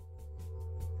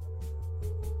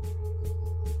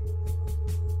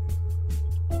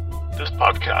This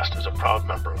podcast is a proud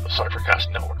member of the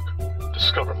Cyphercast Network.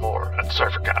 Discover more at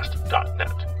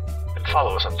cyphercast.net and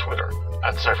follow us on Twitter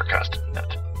at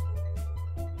cyphercastnet.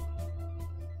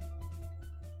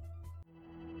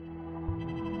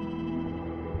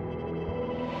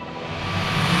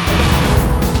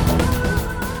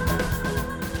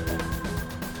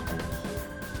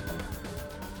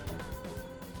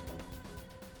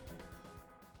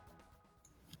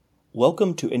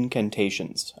 Welcome to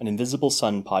Incantations, an Invisible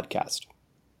Sun podcast.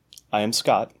 I am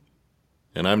Scott.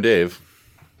 And I'm Dave.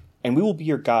 And we will be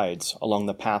your guides along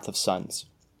the path of suns.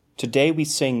 Today we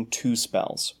sing two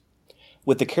spells.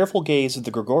 With the careful gaze of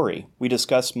the Grigori, we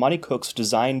discuss Monte Cook's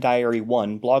Design Diary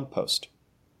 1 blog post.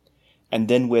 And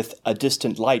then with A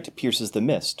Distant Light Pierces the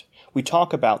Mist, we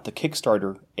talk about the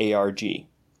Kickstarter ARG.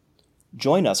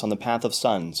 Join us on the path of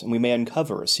suns, and we may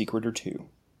uncover a secret or two.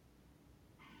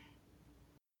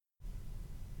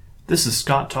 This is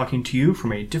Scott talking to you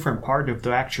from a different part of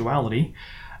the actuality.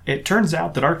 It turns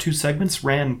out that our two segments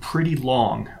ran pretty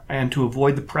long, and to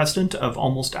avoid the precedent of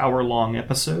almost hour-long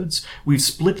episodes, we've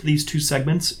split these two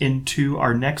segments into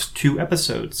our next two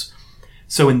episodes.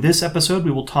 So in this episode,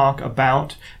 we will talk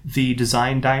about the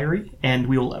Design Diary, and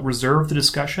we will reserve the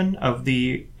discussion of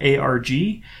the ARG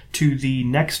to the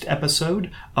next episode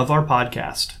of our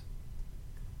podcast.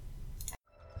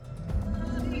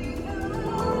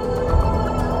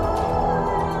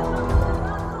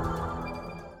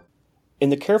 In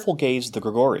the careful gaze of the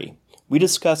Grigori, we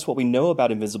discuss what we know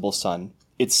about Invisible Sun,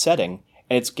 its setting,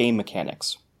 and its game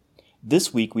mechanics.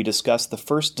 This week we discuss the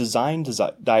first design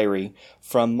diary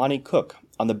from Monte Cook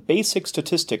on the basic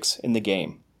statistics in the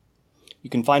game. You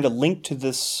can find a link to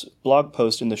this blog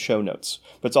post in the show notes,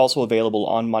 but it's also available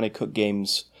on Monte Cook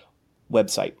Games'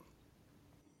 website.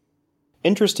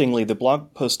 Interestingly, the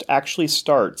blog post actually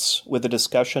starts with a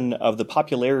discussion of the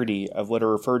popularity of what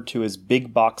are referred to as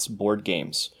big box board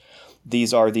games.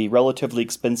 These are the relatively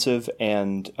expensive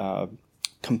and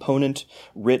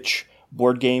component-rich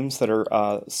board games that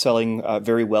are selling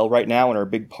very well right now and are a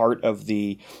big part of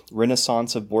the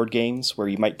renaissance of board games, where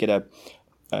you might get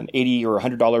an $80 or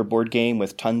 $100 board game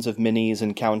with tons of minis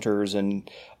and counters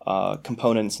and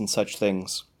components and such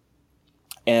things.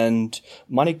 And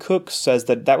Monte Cook says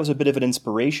that that was a bit of an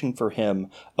inspiration for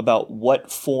him about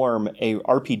what form a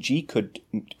RPG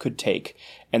could take,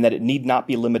 and that it need not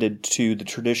be limited to the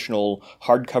traditional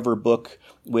hardcover book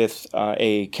with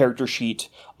a character sheet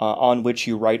on which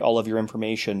you write all of your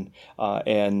information,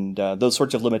 and those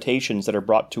sorts of limitations that are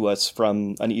brought to us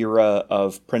from an era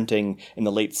of printing in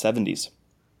the late 70s.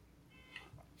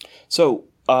 So,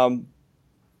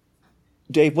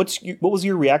 Dave, what was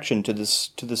your reaction to this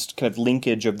kind of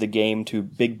linkage of the game to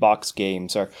big box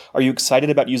games? Are you excited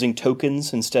about using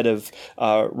tokens instead of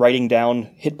writing down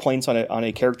hit points on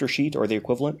a character sheet or the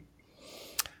equivalent?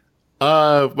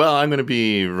 Well, I'm going to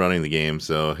be running the game,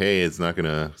 so hey, it's not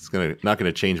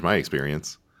gonna change my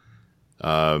experience.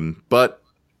 But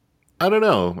I don't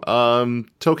know.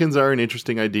 Tokens are an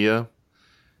interesting idea,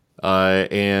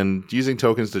 and using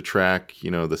tokens to track, the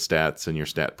stats and your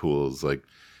stat pools, like.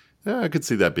 Yeah, I could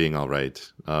see that being all right.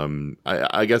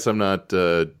 I guess I'm not.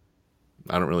 I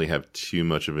don't really have too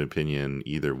much of an opinion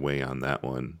either way on that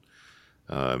one.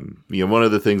 One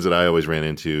of the things that I always ran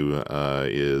into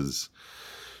is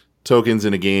tokens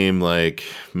in a game like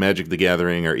Magic the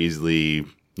Gathering are easily,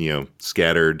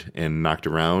 scattered and knocked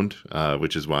around,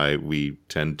 which is why we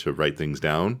tend to write things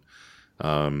down.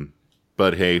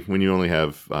 But hey, when you only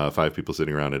have 5 people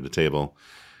sitting around at a table,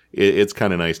 it's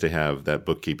kind of nice to have that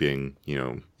bookkeeping,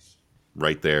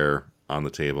 right there on the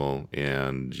table,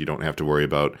 and you don't have to worry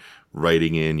about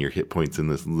writing in your hit points in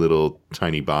this little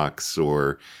tiny box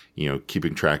or,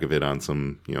 keeping track of it on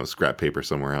some, scrap paper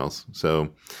somewhere else. So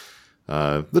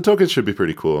the tokens should be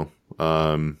pretty cool.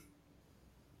 But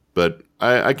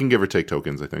I can give or take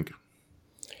tokens, I think.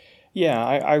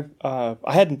 Yeah, I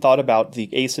hadn't thought about the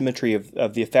asymmetry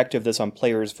of the effect of this on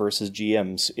players versus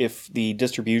GMs if the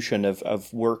distribution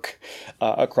of work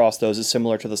across those is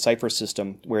similar to the Cypher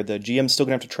system, where the GM's still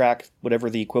going to have to track whatever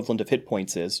the equivalent of hit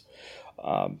points is.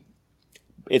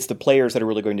 It's the players that are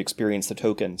really going to experience the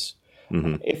tokens.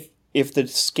 Mm-hmm. If the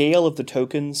scale of the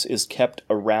tokens is kept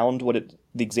around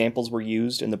the examples were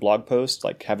used in the blog post,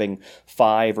 like having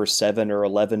 5 or 7 or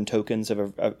 11 tokens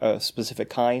of a specific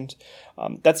kind,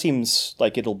 that seems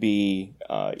like it'll be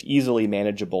easily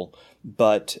manageable,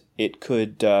 but it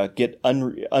could get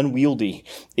unwieldy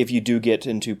if you do get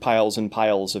into piles and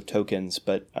piles of tokens.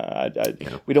 But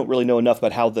we don't really know enough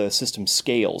about how the system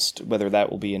scales, whether that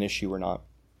will be an issue or not.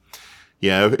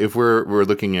 Yeah, if we're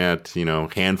looking at,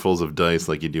 handfuls of dice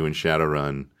like you do in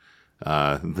Shadowrun,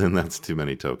 then that's too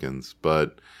many tokens.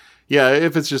 But Yeah,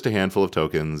 if it's just a handful of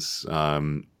tokens,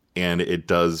 and it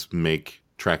does make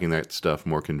tracking that stuff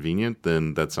more convenient,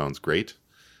 then that sounds great.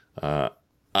 I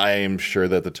am sure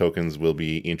that the tokens will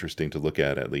be interesting to look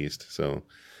at least. So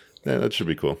yeah, that should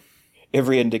be cool.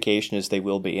 Every indication is they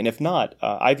will be. And if not,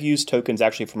 I've used tokens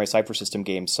actually for my Cypher System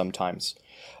games sometimes.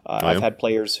 I've had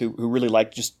players who really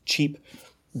like just cheap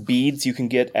beads you can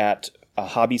get at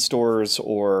hobby stores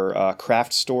or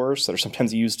craft stores that are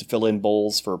sometimes used to fill in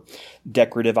bowls for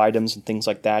decorative items and things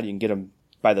like that. You can get them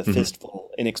by the fistful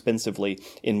inexpensively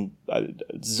in a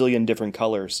zillion different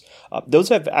colors. Those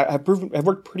have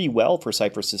worked pretty well for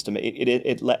Cypher System.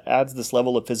 It adds this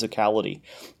level of physicality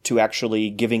to actually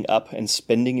giving up and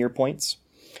spending your points,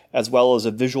 as well as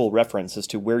a visual reference as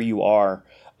to where you are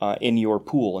in your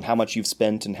pool and how much you've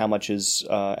spent and how much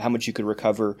you could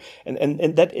recover, and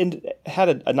that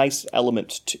had a nice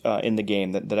element in the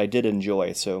game that I did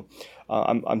enjoy. So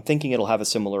I'm thinking it'll have a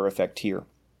similar effect here.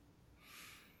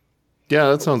 Yeah,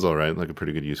 that sounds all right. Like a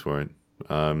pretty good use for it.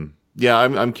 Yeah,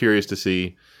 I'm curious to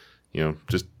see,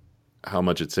 just how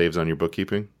much it saves on your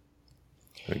bookkeeping.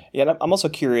 Yeah, and I'm also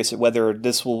curious whether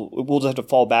we'll just have to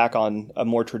fall back on a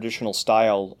more traditional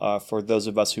style for those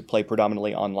of us who play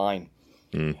predominantly online.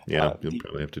 You'll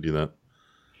probably have to do that.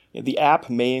 The app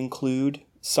may include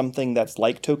something that's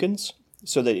like tokens,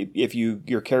 so that if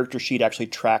your character sheet actually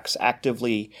tracks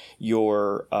actively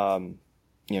your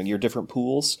your different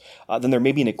pools, then there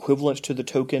may be an equivalent to the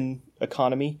token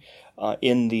economy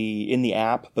in the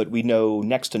app, but we know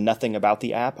next to nothing about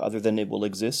the app other than it will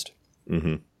exist.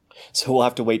 Mm-hmm. So we'll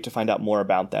have to wait to find out more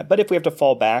about that. But if we have to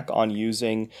fall back on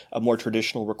using a more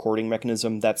traditional recording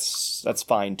mechanism, that's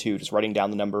fine too. Just writing down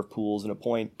the number of pools in a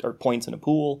point or points in a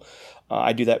pool.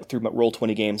 I do that through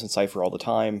Roll20 games and Cypher all the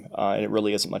time, and it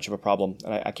really isn't much of a problem.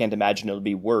 And I can't imagine it'll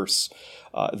be worse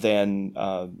than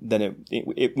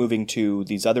it moving to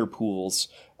these other pools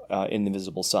in the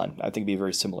Invisible Sun. I think it'd be a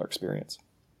very similar experience.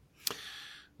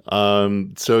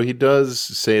 So he does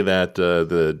say that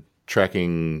the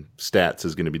tracking stats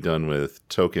is going to be done with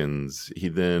tokens. He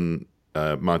then,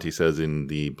 Monty says in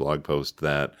the blog post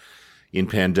that in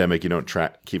Pandemic, you don't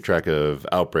keep track of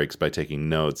outbreaks by taking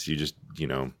notes. You just,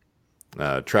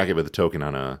 track it with a token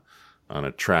on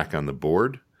a track on the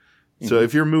board. Mm-hmm. So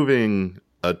if you're moving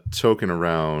a token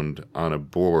around on a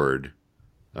board,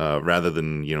 rather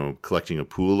than, collecting a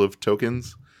pool of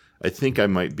tokens, I think I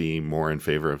might be more in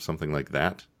favor of something like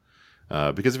that.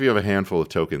 Because if you have a handful of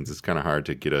tokens, it's kind of hard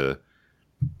to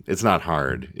it's not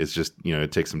hard. It's just,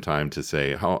 it takes some time to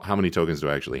say, how many tokens do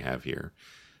I actually have here?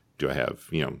 Do I have,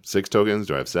 6 tokens?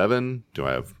 Do I have 7? Do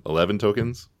I have 11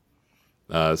 tokens?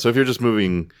 So if you're just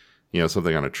moving,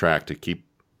 something on a track to keep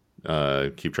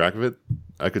track of it,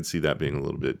 I could see that being a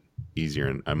little bit easier,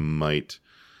 and I might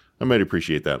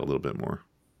appreciate that a little bit more.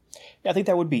 Yeah, I think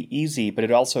that would be easy, but it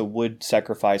also would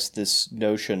sacrifice this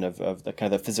notion of the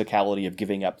kind of the physicality of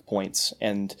giving up points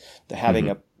and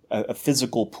having a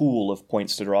physical pool of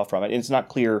points to draw from. And it's not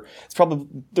clear. It's probably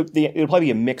it'll probably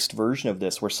be a mixed version of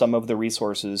this, where some of the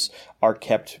resources are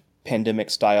kept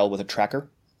Pandemic style with a tracker,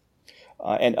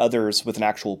 and others with an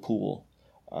actual pool.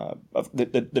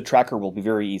 The tracker will be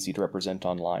very easy to represent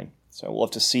online. So we'll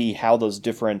have to see how those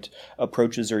different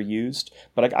approaches are used.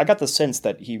 But I got the sense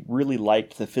that he really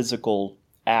liked the physical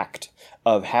act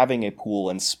of having a pool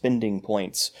and spending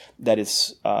points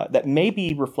that may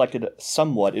be reflected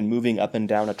somewhat in moving up and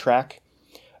down a track,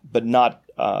 but not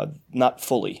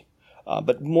fully.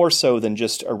 But more so than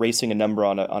just erasing a number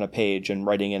on a page and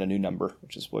writing in a new number,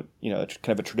 which is what kind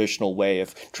of a traditional way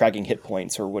of tracking hit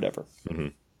points or whatever. Mm-hmm.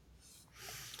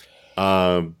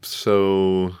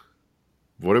 So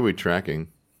what are we tracking?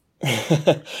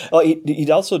 Well, he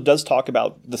also does talk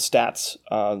about the stats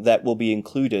that will be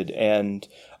included, and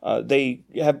they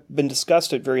have been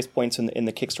discussed at various points in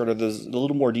the Kickstarter. There's a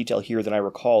little more detail here than I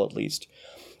recall, at least.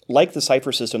 Like the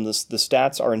Cypher System, the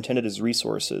stats are intended as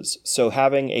resources. So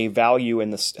having a value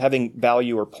having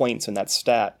value or points in that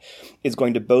stat is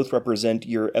going to both represent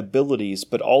your abilities,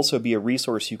 but also be a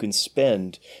resource you can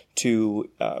spend to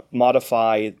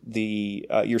modify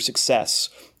your success,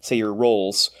 say your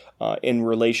rolls, in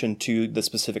relation to the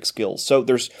specific skills. So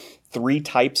there's 3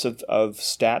 types of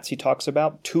stats he talks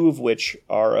about, 2 of which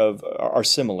are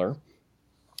similar.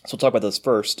 So we'll talk about those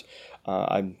first.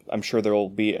 I'm sure there will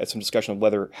be some discussion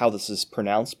of how this is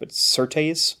pronounced, but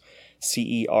Certes,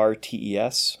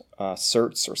 C-E-R-T-E-S,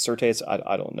 Certs or Certes,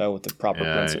 I don't know what the proper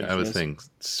pronunciation is. I was saying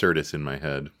Certus in my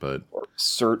head, but or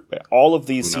Cert. All of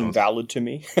these seem valid to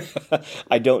me.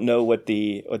 I don't know what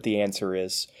the answer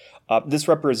is. This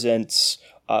represents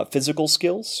physical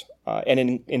skills, and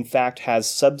in fact has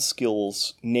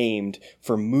sub-skills named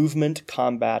for movement,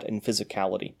 combat, and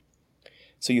physicality.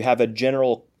 So you have a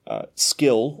general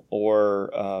skill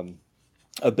or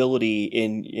ability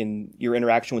in your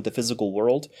interaction with the physical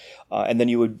world, and then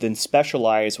you would then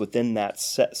specialize within that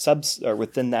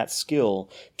within that skill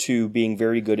to being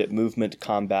very good at movement,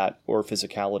 combat, or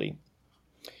physicality.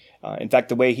 In fact,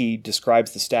 the way he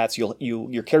describes the stats,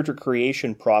 your character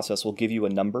creation process will give you a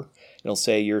number. It'll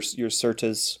say your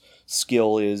Certus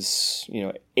skill is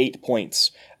 8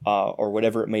 points or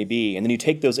whatever it may be, and then you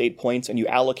take those 8 points and you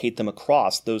allocate them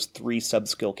across those 3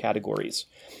 sub-skill categories,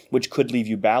 which could leave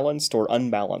you balanced or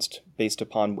unbalanced based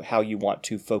upon how you want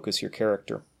to focus your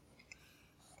character.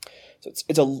 So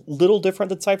it's a little different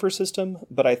than Cypher System,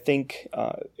 but I think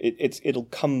it'll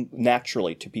come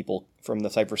naturally to people from the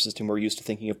Cypher System. We're used to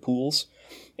thinking of pools.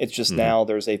 It's just now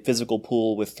there's a physical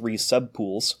pool with 3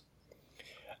 sub-pools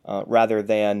rather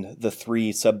than the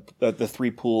three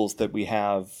pools that we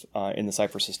have in the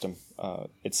Cypher System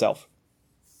itself.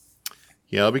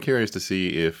 Yeah, I'll be curious to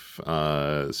see if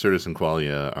Certus and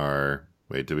Qualia are...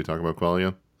 Wait, did we talk about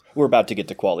Qualia? We're about to get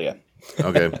to Qualia.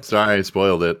 Okay, sorry, I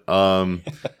spoiled it. But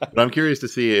I'm curious to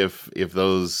see if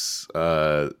those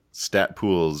stat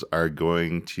pools are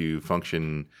going to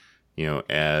function,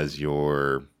 as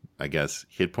your, I guess,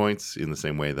 hit points in the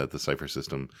same way that the Cypher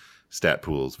System stat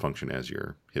pools function as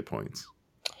your hit points.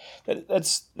 That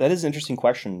is an interesting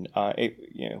question.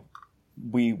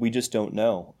 We just don't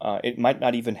know. It might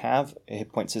not even have a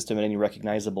hit point system in any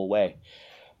recognizable way.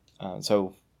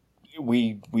 So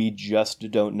we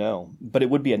just don't know. But it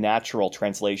would be a natural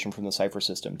translation from the Cypher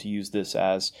System to use this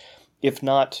as, if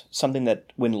not something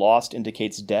that when lost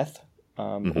indicates death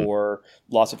or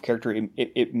loss of character,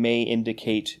 it may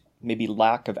indicate maybe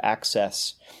lack of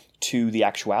access to the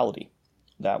actuality.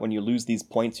 That when you lose these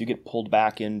points, you get pulled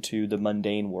back into the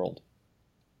mundane world.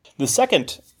 The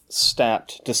second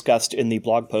stat discussed in the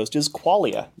blog post is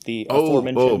Qualia, the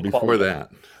aforementioned before Qualia.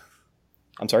 that.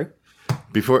 I'm sorry?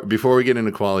 Before we get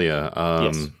into Qualia,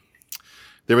 yes.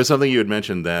 There was something you had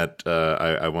mentioned that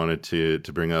I wanted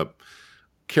to bring up.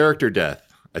 Character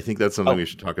death. I think that's something we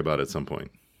should talk about at some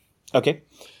point. Okay.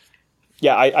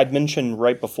 Yeah, I'd mentioned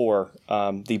right before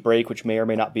the break, which may or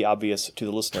may not be obvious to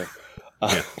the listener.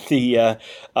 It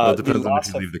depends on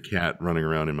if you leave the cat running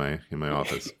around in my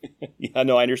office. Yeah,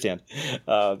 no, I understand.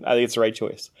 I think it's the right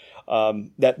choice.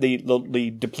 That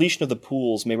the depletion of the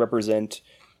pools may represent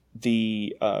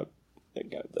the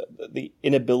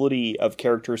inability of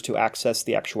characters to access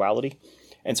the actuality.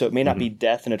 And so it may not be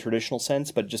death in a traditional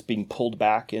sense, but just being pulled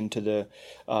back into the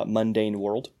mundane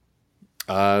world.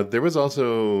 There was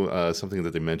also something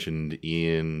that they mentioned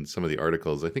in some of the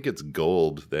articles. I think it's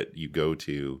gold that you go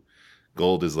to.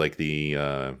 Gold is like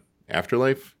the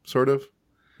afterlife, sort of.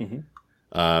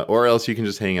 Or else you can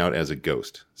just hang out as a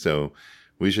ghost. So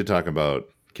we should talk about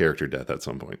character death at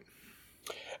some point.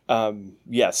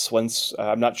 Yes, once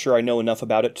I'm not sure I know enough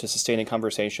about it to sustain a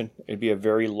conversation. It'd be a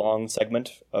very long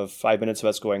segment of 5 minutes of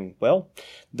us going, well,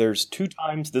 there's 2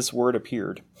 times this word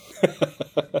appeared.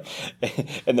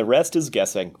 And the rest is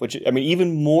guessing, which, I mean,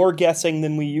 even more guessing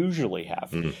than we usually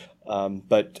have.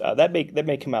 But that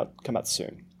may come out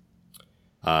soon.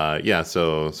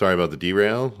 So sorry about the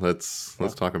derail. Let's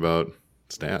talk about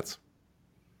stats.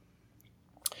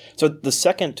 So the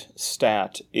second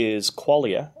stat is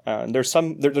Qualia.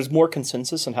 There's more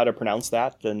consensus on how to pronounce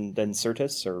that than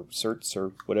Certus or Certs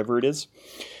or whatever it is.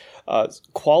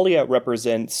 Qualia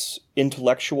represents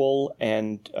intellectual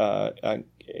and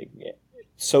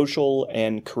social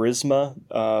and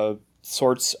charisma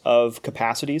sorts of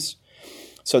capacities.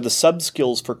 So the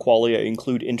sub-skills for Qualia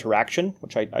include interaction,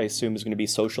 which I assume is going to be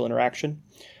social interaction,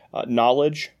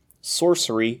 knowledge,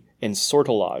 sorcery, and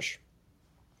sortilege.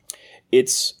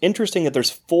 It's interesting that there's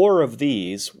 4 of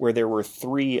these where there were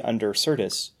 3 under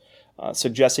Certus,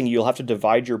 suggesting you'll have to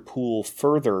divide your pool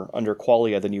further under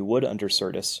Qualia than you would under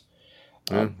Certus.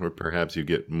 Or perhaps you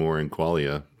get more in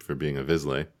Qualia for being a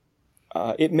Vizsla.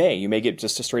 You may get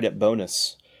just a straight-up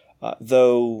bonus.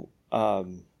 Though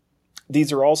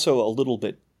these are also a little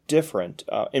bit different.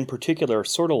 In particular,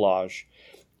 sortilege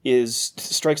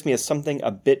strikes me as something a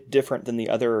bit different than the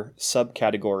other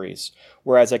subcategories.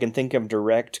 Whereas I can think of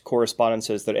direct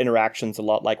correspondences that interactions a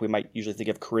lot like we might usually think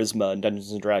of charisma in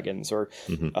Dungeons and Dragons, or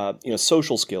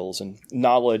social skills, and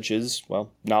knowledge is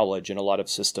knowledge in a lot of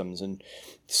systems, and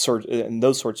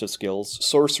those sorts of skills.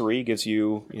 Sorcery gives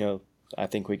you I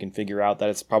think we can figure out that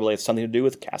it's probably something to do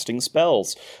with casting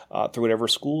spells through whatever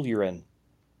school you're in.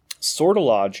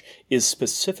 Sortilege is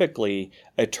specifically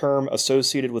a term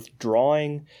associated with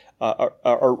drawing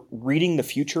or reading the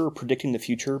future or predicting the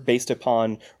future based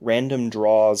upon random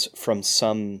draws from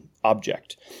some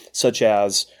object, such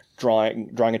as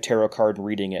drawing a tarot card and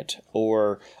reading it,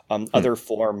 or other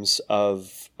forms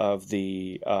of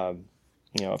the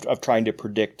of trying to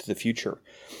predict the future.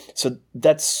 So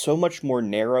that's so much more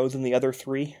narrow than the other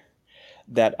three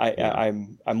that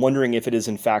I'm wondering if it is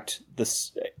in fact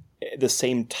the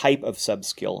same type of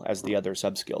subskill as the other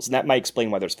subskills, and that might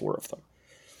explain why there's 4 of them.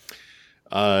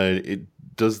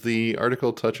 Does the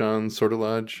article touch on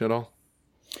sortilege at all?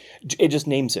 It just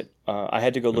names it. I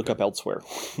had to go look up elsewhere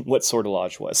what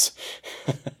sortilege was.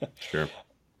 Sure.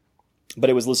 But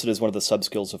it was listed as one of the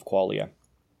subskills of Qualia.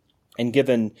 And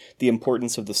given the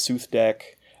importance of the Sooth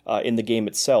deck in the game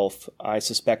itself, I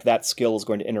suspect that skill is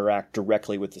going to interact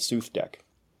directly with the Sooth deck.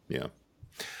 Yeah.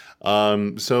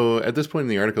 So at this point in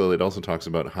the article, it also talks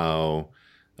about how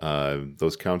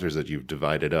those counters that you've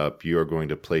divided up, you are going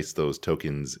to place those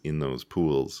tokens in those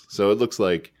pools. So it looks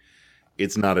like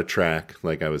it's not a track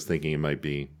like I was thinking it might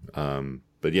be.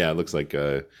 But yeah, it looks like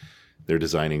they're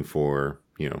designing for,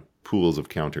 pools of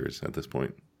counters at this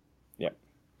point. Yeah.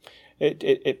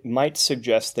 It might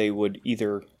suggest they would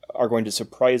either are going to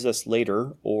surprise us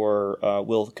later or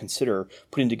will consider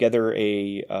putting together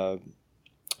a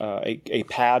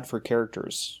pad for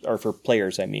characters, or for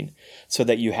players, I mean, so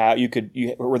that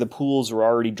where the pools are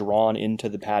already drawn into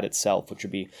the pad itself, which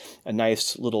would be a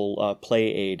nice little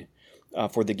play aid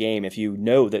for the game. If you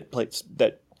know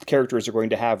that characters are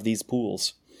going to have these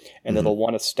pools and that they'll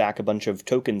want to stack a bunch of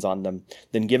tokens on them,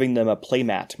 then giving them a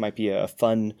playmat might be a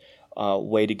fun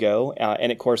way to go,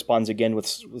 and it corresponds again with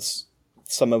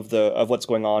some of what's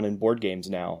going on in board games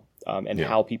now.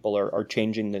 How people are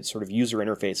changing the sort of user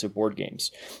interface of board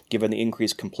games, given the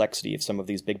increased complexity of some of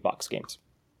these big box games.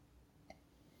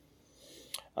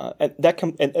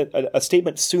 A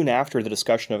statement soon after the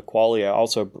discussion of Qualia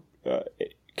also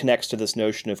connects to this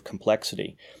notion of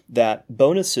complexity, that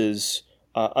bonuses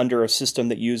under a system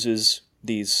that uses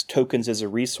these tokens as a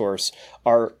resource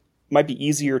might be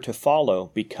easier to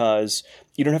follow because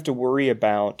you don't have to worry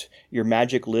about your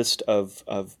magic list of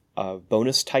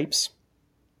bonus types.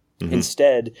 Mm-hmm.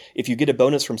 Instead, if you get a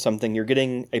bonus from something, you're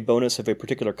getting a bonus of a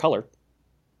particular color,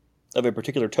 of a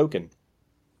particular token,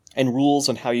 and rules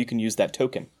on how you can use that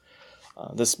token.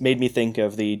 This made me think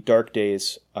of the dark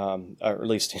days, or at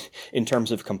least in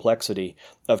terms of complexity,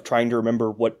 of trying to remember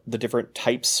what the different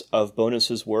types of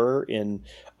bonuses were in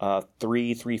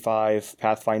 3.5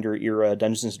 Pathfinder era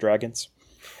Dungeons & Dragons,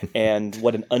 and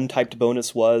what an untyped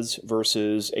bonus was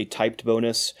versus a typed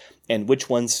bonus, and which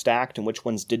ones stacked and which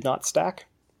ones did not stack.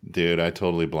 Dude, I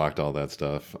totally blocked all that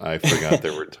stuff. I forgot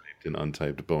there were typed and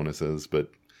untyped bonuses,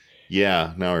 but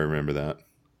yeah, now I remember that.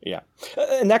 Yeah.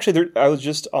 And actually, I was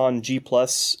just on G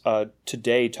Plus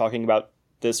today talking about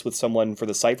this with someone for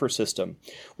the Cypher system,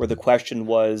 where the question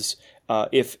was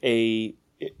if a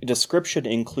description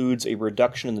includes a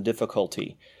reduction in the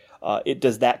difficulty,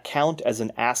 does that count as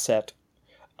an asset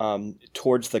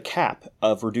towards the cap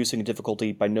of reducing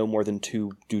difficulty by no more than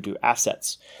 2 due to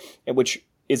assets? And which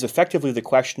is effectively the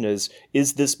question is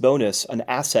this bonus an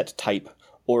asset type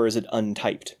or is it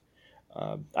untyped?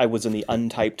 I was in the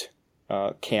untyped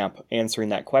camp answering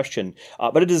that question,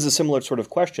 but it is a similar sort of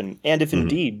question. And if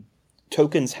indeed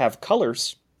tokens have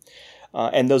colors,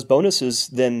 and those bonuses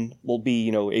then will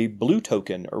be, a blue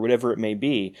token or whatever it may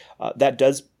be, that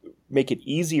does make it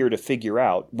easier to figure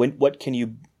out what can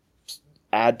you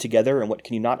add together and what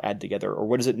can you not add together, or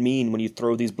what does it mean when you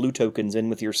throw these blue tokens in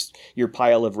with your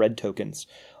pile of red tokens.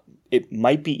 It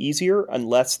might be easier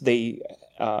unless they,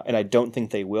 and I don't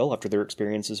think they will after their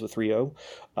experiences with 3.0,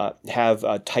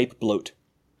 have type bloat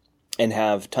and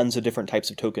have tons of different types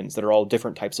of tokens that are all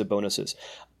different types of bonuses.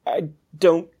 I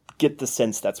don't get the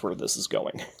sense that's where this is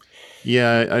going.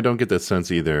 Yeah, I don't get that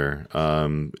sense either.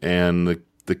 And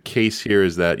the case here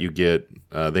is that you get,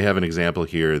 they have an example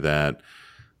here that,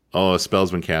 a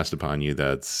spell's been cast upon you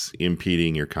that's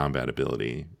impeding your combat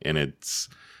ability. And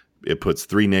it puts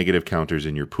 3 negative counters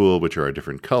in your pool, which are a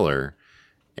different color.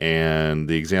 And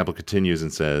the example continues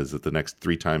and says that the next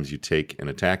 3 times you take an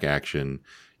attack action,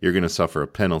 you're going to suffer a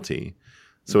penalty.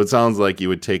 So it sounds like you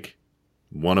would take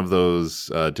one of those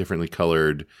differently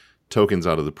colored tokens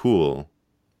out of the pool,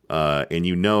 and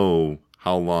you know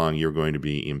how long you're going to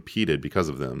be impeded because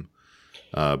of them.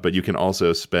 But you can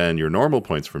also spend your normal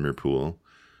points from your pool.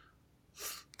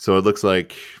 So it looks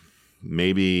like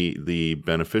maybe the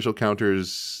beneficial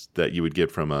counters that you would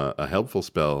get from a helpful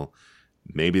spell,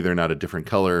 maybe they're not a different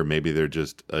color, maybe they're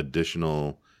just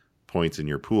additional points in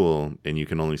your pool, and you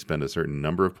can only spend a certain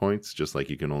number of points, just like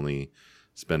you can only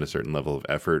spend a certain level of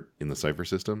effort in the Cypher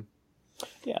system.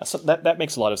 Yeah, so that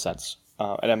makes a lot of sense.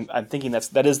 And I'm thinking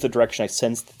that is the direction I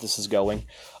sense that this is going.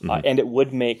 And it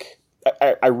would make...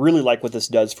 I really like what this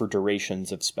does for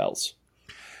durations of spells.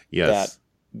 Yes,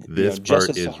 this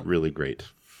part is really great.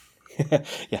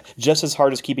 Yeah, just as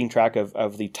hard as keeping track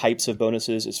of the types of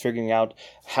bonuses is figuring out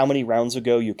how many rounds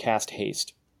ago you cast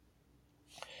haste.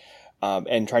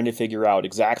 And trying to figure out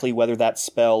exactly whether that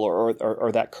spell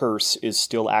or that curse is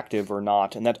still active or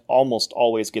not. And that almost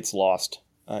always gets lost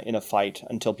in a fight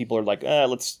until people are like,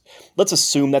 let's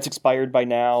assume that's expired by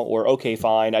now, or okay,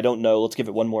 fine, I don't know, let's give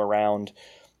it one more round.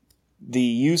 The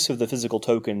use of the physical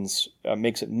tokens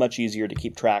makes it much easier to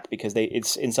keep track because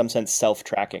it's in some sense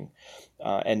self-tracking,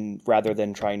 and rather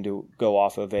than trying to go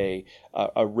off of a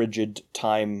rigid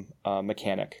time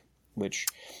mechanic, which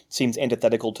seems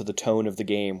antithetical to the tone of the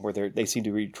game, where they seem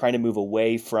to be trying to move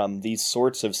away from these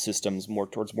sorts of systems more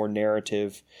towards more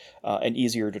narrative and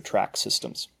easier to track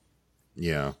systems.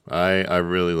 Yeah, I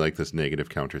really like this negative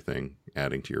counter thing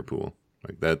adding to your pool.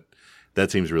 Like that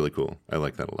seems really cool. I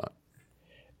like that a lot.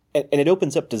 And it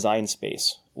opens up design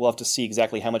space. We'll have to see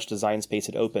exactly how much design space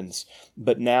it opens.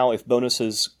 But now if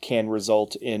bonuses can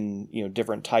result in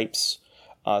different types,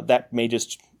 that may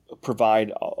just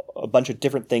provide a bunch of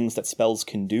different things that spells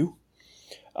can do,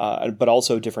 but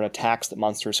also different attacks that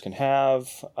monsters can have,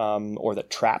 or that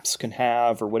traps can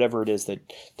have, or whatever it is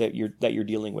that you're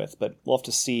dealing with. But we'll have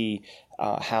to see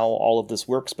how all of this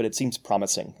works. But it seems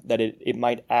promising that it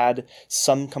might add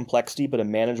some complexity, but a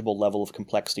manageable level of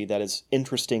complexity that is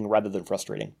interesting rather than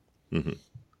frustrating. Mm-hmm.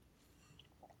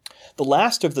 The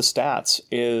last of the stats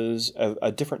is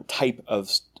a different type of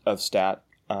stat.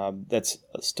 That's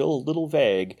still a little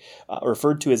vague,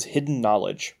 referred to as hidden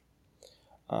knowledge.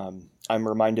 I'm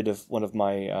reminded of one of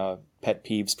my pet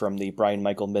peeves from the Brian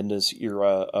Michael Bendis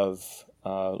era of,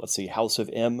 House of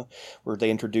M, where he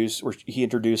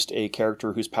introduced a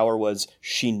character whose power was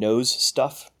she knows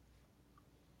stuff.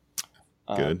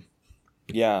 Good.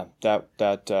 Yeah, that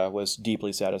was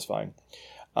deeply satisfying.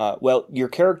 Well, your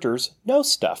characters know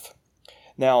stuff.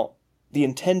 Now, the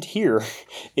intent here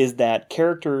is that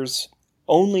characters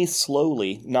only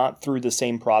slowly, not through the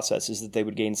same processes that they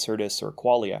would gain Certus or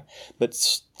Qualia, but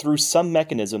through some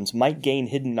mechanisms might gain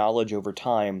hidden knowledge over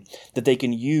time that they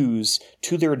can use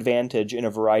to their advantage in a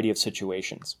variety of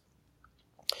situations.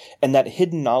 And that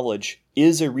hidden knowledge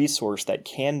is a resource that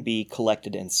can be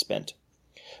collected and spent.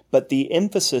 But the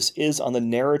emphasis is on the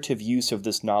narrative use of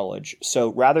this knowledge.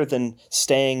 So rather than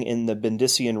staying in the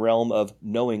Bendisian realm of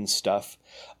knowing stuff,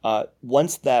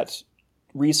 once that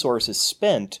resource is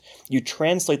spent, you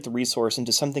translate the resource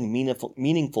into something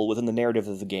meaningful within the narrative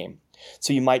of the game.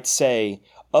 So you might say,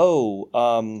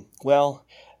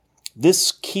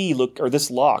 this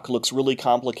this lock looks really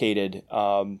complicated.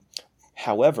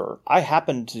 However, I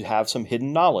happen to have some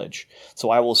hidden knowledge,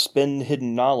 so I will spend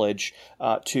hidden knowledge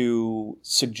to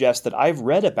suggest that I've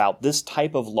read about this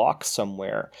type of lock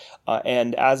somewhere,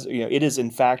 and as it is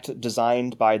in fact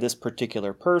designed by this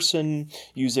particular person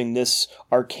using this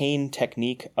arcane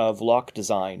technique of lock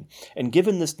design. And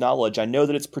given this knowledge, I know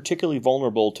that it's particularly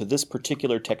vulnerable to this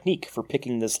particular technique for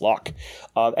picking this lock.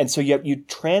 And so you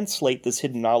translate this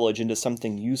hidden knowledge into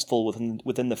something useful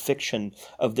within the fiction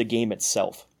of the game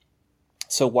itself.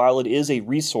 So while it is a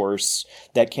resource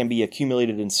that can be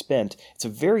accumulated and spent, it's a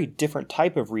very different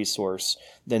type of resource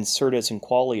than Certus and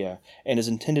Qualia, and is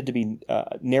intended to be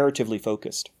narratively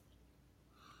focused.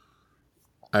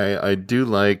 I do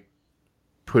like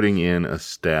putting in a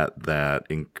stat that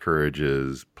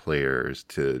encourages players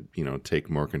to, take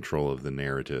more control of the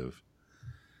narrative.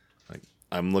 Like,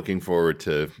 I'm looking forward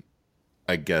to,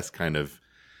 I guess, kind of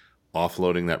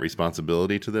offloading that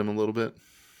responsibility to them a little bit.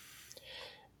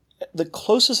 The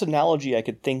closest analogy I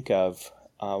could think of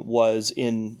was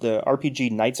in the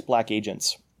RPG Night's Black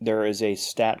Agents. There is a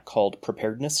stat called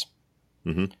Preparedness,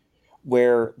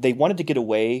 where they wanted to get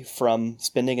away from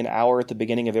spending an hour at the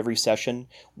beginning of every session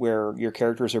where your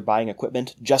characters are buying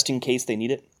equipment just in case they need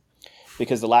it.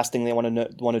 Because the last thing they want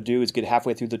to do is get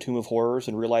halfway through the Tomb of Horrors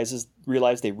and realize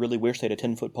they really wish they had a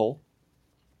 10-foot pole.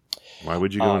 Why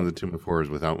would you go into the Tomb of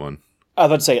Horrors without one? I was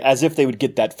about to say, as if they would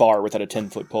get that far without a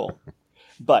 10-foot pole.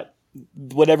 But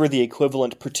whatever the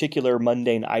equivalent particular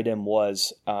mundane item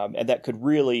was, and that could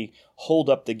really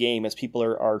hold up the game as people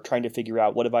are trying to figure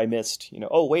out, what have I missed?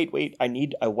 Wait, I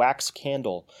need a wax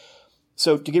candle.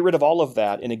 So to get rid of all of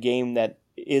that in a game that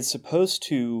is supposed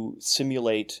to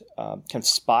simulate kind of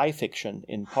spy fiction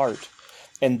in part,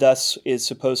 and thus is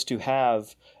supposed to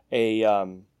have a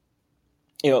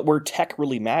where tech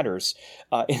really matters,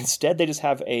 instead they just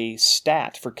have a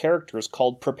stat for characters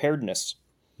called Preparedness.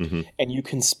 And you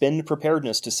can spend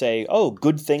Preparedness to say,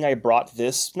 good thing I brought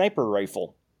this sniper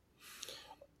rifle.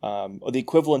 Or the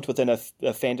equivalent within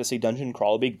a fantasy dungeon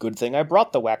crawl would be, good thing I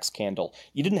brought the wax candle.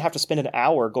 You didn't have to spend an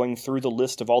hour going through the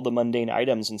list of all the mundane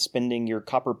items and spending your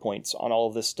copper points on all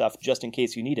of this stuff just in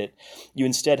case you need it. You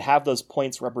instead have those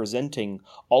points representing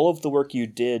all of the work you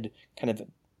did kind of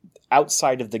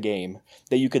outside of the game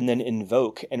that you can then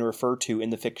invoke and refer to in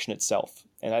the fiction itself.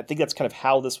 And I think that's kind of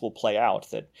how this will play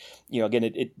out, that,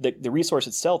 again, the resource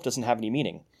itself doesn't have any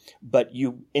meaning, but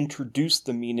you introduce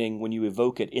the meaning when you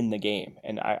evoke it in the game.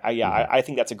 And I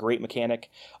think that's a great mechanic,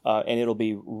 and it'll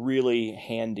be really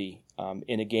handy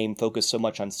in a game focused so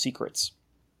much on secrets.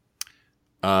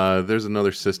 There's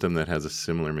another system that has a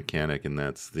similar mechanic, and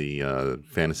that's the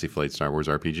Fantasy Flight Star Wars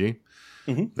RPG.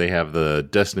 Mm-hmm. They have the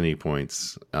destiny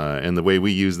points, and the way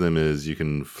we use them is you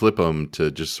can flip them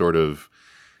to just sort of,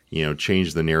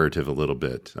 change the narrative a little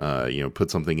bit. Put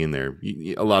something in there.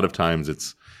 A lot of times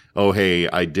it's, oh, hey,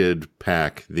 I did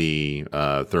pack the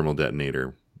thermal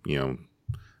detonator. I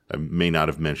may not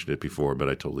have mentioned it before, but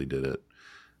I totally did it.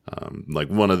 Like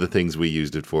one of the things we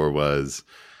used it for was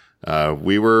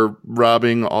we were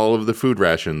robbing all of the food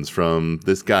rations from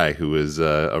this guy who was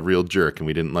a real jerk, and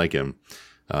we didn't like him.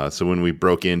 So when we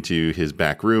broke into his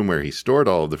back room where he stored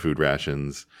all of the food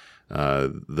rations,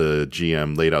 the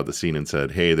GM laid out the scene and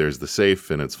said, hey, there's the safe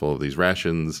and it's full of these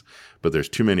rations, but there's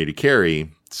too many to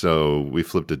carry. So we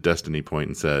flipped a destiny point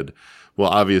and said, well,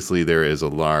 obviously there is a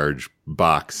large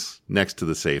box next to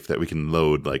the safe that we can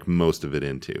load like most of it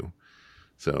into.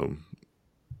 So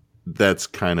that's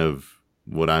kind of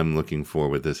what I'm looking for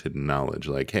with this hidden knowledge.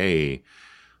 Like, hey,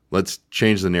 let's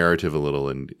change the narrative a little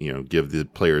and, give the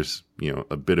players,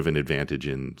 a bit of an advantage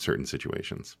in certain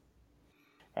situations.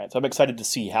 All right, so I'm excited to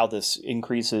see how this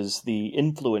increases the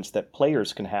influence that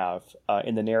players can have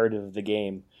in the narrative of the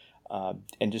game,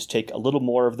 and just take a little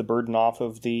more of the burden off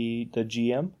of the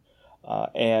GM,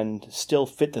 and still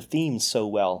fit the themes so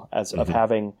well as of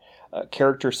having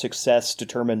character success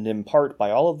determined in part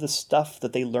by all of the stuff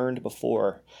that they learned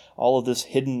before, all of this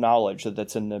hidden knowledge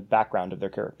that's in the background of their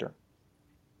character.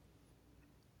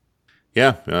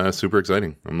 Yeah, super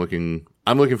exciting. I'm looking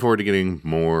forward to getting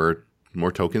more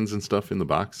tokens and stuff in the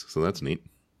box, so that's neat.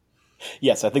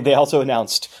 Yes, I think they also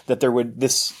announced that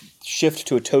this shift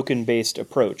to a token-based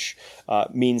approach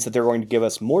means that they're going to give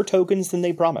us more tokens than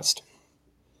they promised.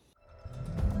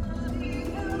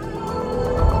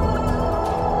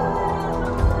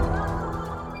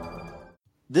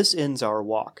 This ends our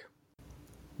walk.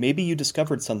 Maybe you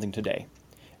discovered something today.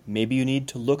 Maybe you need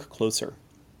to look closer.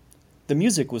 The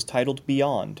music was titled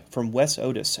Beyond from Wes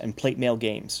Otis and Plate Mail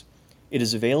Games. It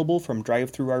is available from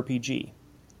DriveThru RPG.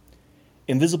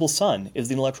 Invisible Sun is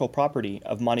the intellectual property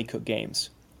of Monte Cook Games.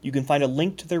 You can find a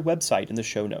link to their website in the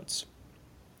show notes.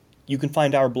 You can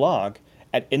find our blog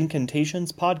at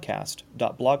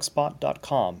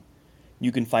incantationspodcast.blogspot.com.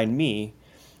 You can find me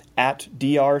at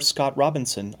Dr. Scott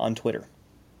Robinson on Twitter.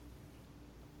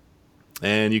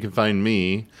 And you can find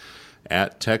me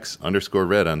at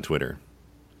Tex_Red on Twitter.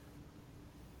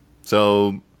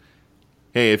 So,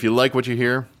 hey, if you like what you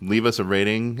hear, leave us a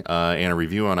rating and a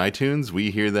review on iTunes.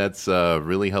 We hear that's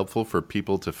really helpful for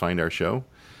people to find our show.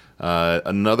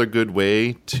 Another good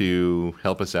way to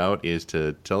help us out is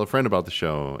to tell a friend about the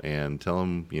show and tell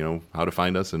them, how to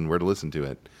find us and where to listen to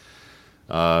it.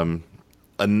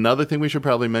 Another thing we should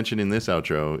probably mention in this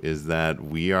outro is that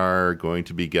we are going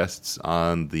to be guests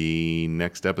on the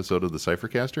next episode of the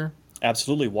Cyphercaster.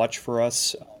 Absolutely. Watch for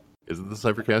us. Is it the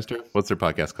Cyphercaster? What's their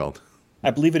podcast called?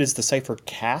 I believe it is the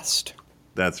Cyphercast.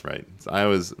 That's right. I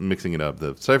was mixing it up.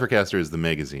 The Cyphercaster is the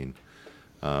magazine.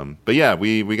 But yeah,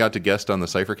 we got to guest on the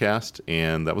Cyphercast,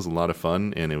 and that was a lot of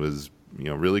fun, and it was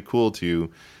really cool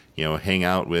to hang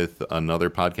out with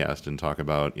another podcast and talk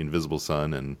about Invisible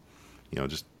Sun and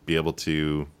just be able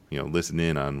to listen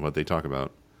in on what they talk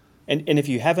about. And if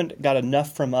you haven't got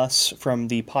enough from us from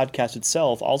the podcast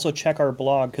itself, also check our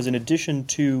blog, because in addition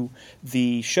to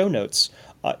the show notes,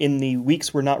 in the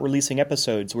weeks we're not releasing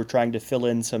episodes, we're trying to fill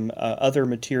in some other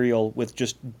material with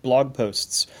just blog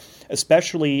posts,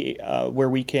 especially where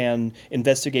we can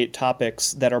investigate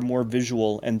topics that are more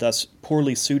visual and thus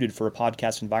poorly suited for a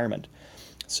podcast environment.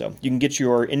 So you can get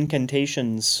your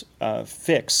incantations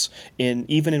fix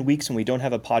even in weeks when we don't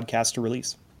have a podcast to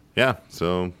release. Yeah,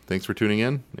 so thanks for tuning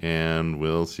in, and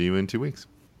we'll see you in 2 weeks.